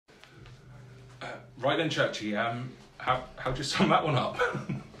Right then, Churchy, how do you sum that one up?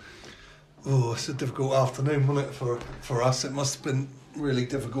 Oh, it's a difficult afternoon, wasn't it, for us? It must have been really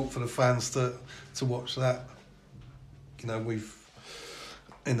difficult for the fans to watch that. You know,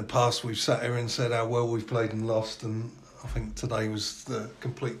 in the past we've sat here and said how well we've played and lost, and I think today was the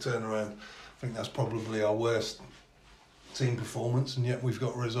complete turnaround. I think that's probably our worst team performance, and yet we've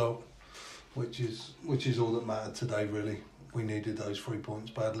got a result, which is all that mattered today, really. We needed those 3 points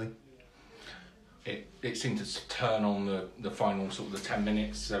badly. It seemed to turn on the final sort of the 10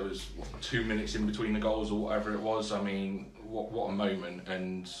 minutes. There was 2 minutes in between the goals or whatever it was. I mean, what a moment,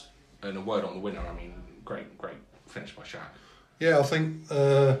 and a word on the winner. I mean, great finish by Shaq. Yeah, I think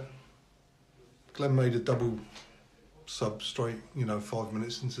Glenn made a double sub straight, 5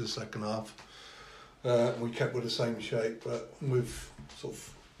 minutes into the second half. We kept with the same shape, but with sort of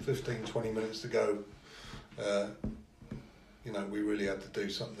 15, 20 minutes to go, we really had to do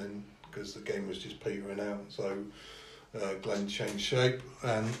something because the game was just petering out. So Glenn changed shape,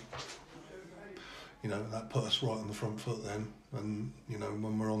 and that put us right on the front foot then. And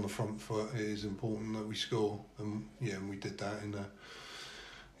when we're on the front foot, it is important that we score. And we did that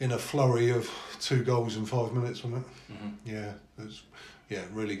in a flurry of 2 goals in 5 minutes, wasn't it? Mm-hmm. Yeah, it was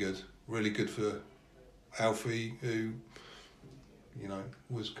really good for Alfie, who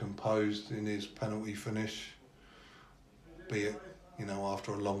was composed in his penalty finish, be it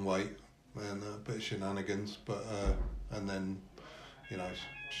after a long wait and a bit of shenanigans, but and then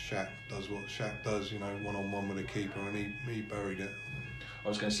Shaq does what Shaq does, one-on-one with a keeper, and he buried it. I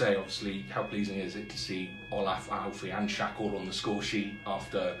was going to say, obviously, how pleasing is it to see Olaf, Alfie and Shaq all on the score sheet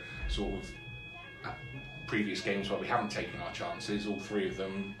after sort of previous games where we haven't taken our chances, all 3 of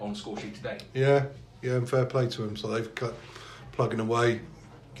them on the score sheet today. Yeah, and fair play to them. So they've cut plugging away.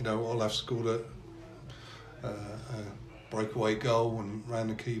 Olaf scored a breakaway goal and ran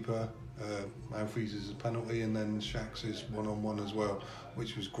the keeper. Alfie's is a penalty, and then Shaq's is one-on-one as well,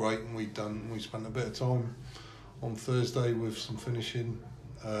 which was great. And we spent a bit of time on Thursday with some finishing,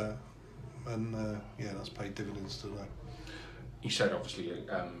 and that's paid dividends today. You said obviously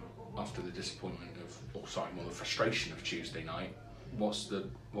after the disappointment the frustration of Tuesday night. What's it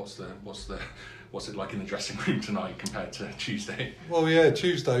like in the dressing room tonight compared to Tuesday? Well, yeah,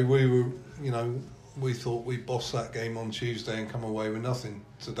 Tuesday we were, we thought we'd boss that game on Tuesday and come away with nothing.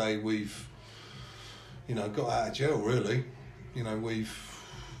 Today we've, got out of jail really. We've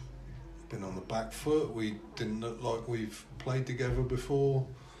been on the back foot. We didn't look like we've played together before,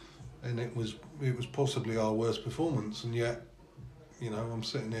 and it was possibly our worst performance. And yet, I'm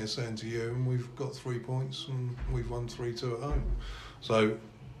sitting here saying to you, and we've got 3 points and we've won 3-2 at home. So,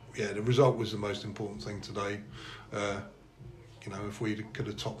 yeah, the result was the most important thing today. If we could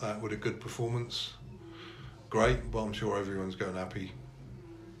have topped that with a good performance, great, but I'm sure everyone's going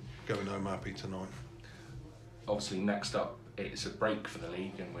home happy tonight. Obviously, next up, it's a break for the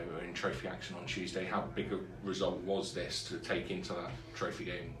league, and we were in trophy action on Tuesday. How big a result was this to take into that trophy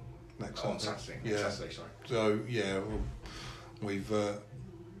game on Saturday? Yeah. Saturday, sorry. So, we've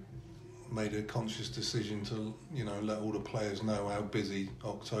made a conscious decision to, let all the players know how busy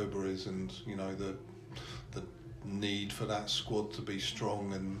October is, and the need for that squad to be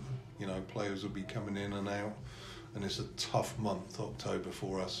strong, and players will be coming in and out, and it's a tough month, October,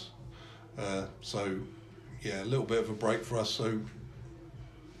 for us. A little bit of a break for us. So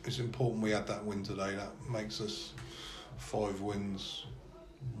it's important we had that win today. That makes us 5 wins,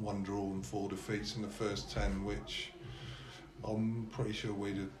 1 draw and 4 defeats in the first 10, which I'm pretty sure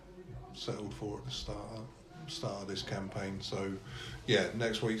we'd have settled for at the start of this campaign. So,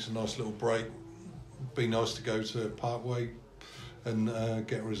 next week's a nice little break. Be nice to go to Parkway and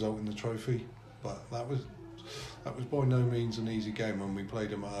get a result in the trophy. But that was by no means an easy game when we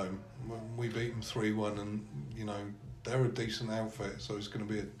played them at home. We beat them 3-1, and they're a decent outfit. So it's going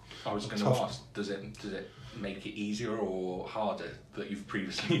to be I was going to ask, does it make it easier or harder that you've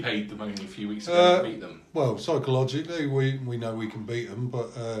previously played them only a few weeks ago and beat them? Well, psychologically, we know we can beat them,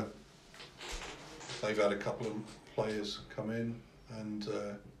 but they've had a couple of players come in, and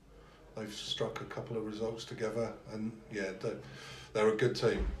they've struck a couple of results together, and they're a good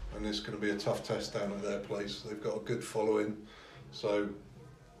team, and it's going to be a tough test down at their place. They've got a good following, so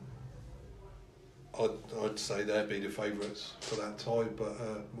I'd say they'd be the favourites for that tie, but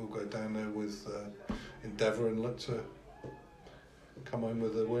we'll go down there with endeavour and look to come home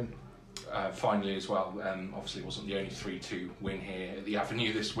with a win. Finally as well, obviously it wasn't the only 3-2 win here at the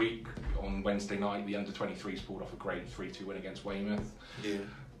Avenue this week. On Wednesday night, the under-23s pulled off a great 3-2 win against Weymouth. Yeah.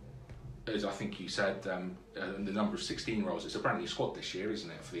 As I think you said, the number of 16 roles, it's a brand new squad this year,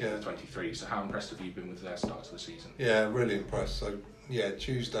 isn't it, for the under-23? So how impressed have you been with their start to the season? Yeah, really impressed. So,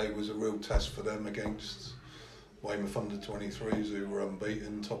 Tuesday was a real test for them against Weymouth under-23s, who were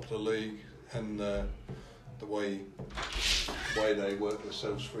unbeaten, top of the league, and the way they worked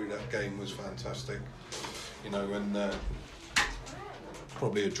themselves through that game was fantastic. You know, and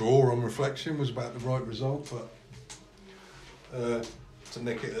probably a draw on reflection was about the right result, but to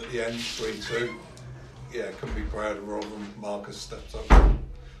nick it at the end, 3-2, couldn't be prouder of them. Marcus stepped up and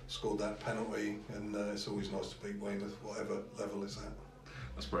scored that penalty, and it's always nice to beat Weymouth, whatever level it's at.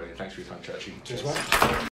 That's brilliant. Thanks for your time, Churchy. Cheers, mate.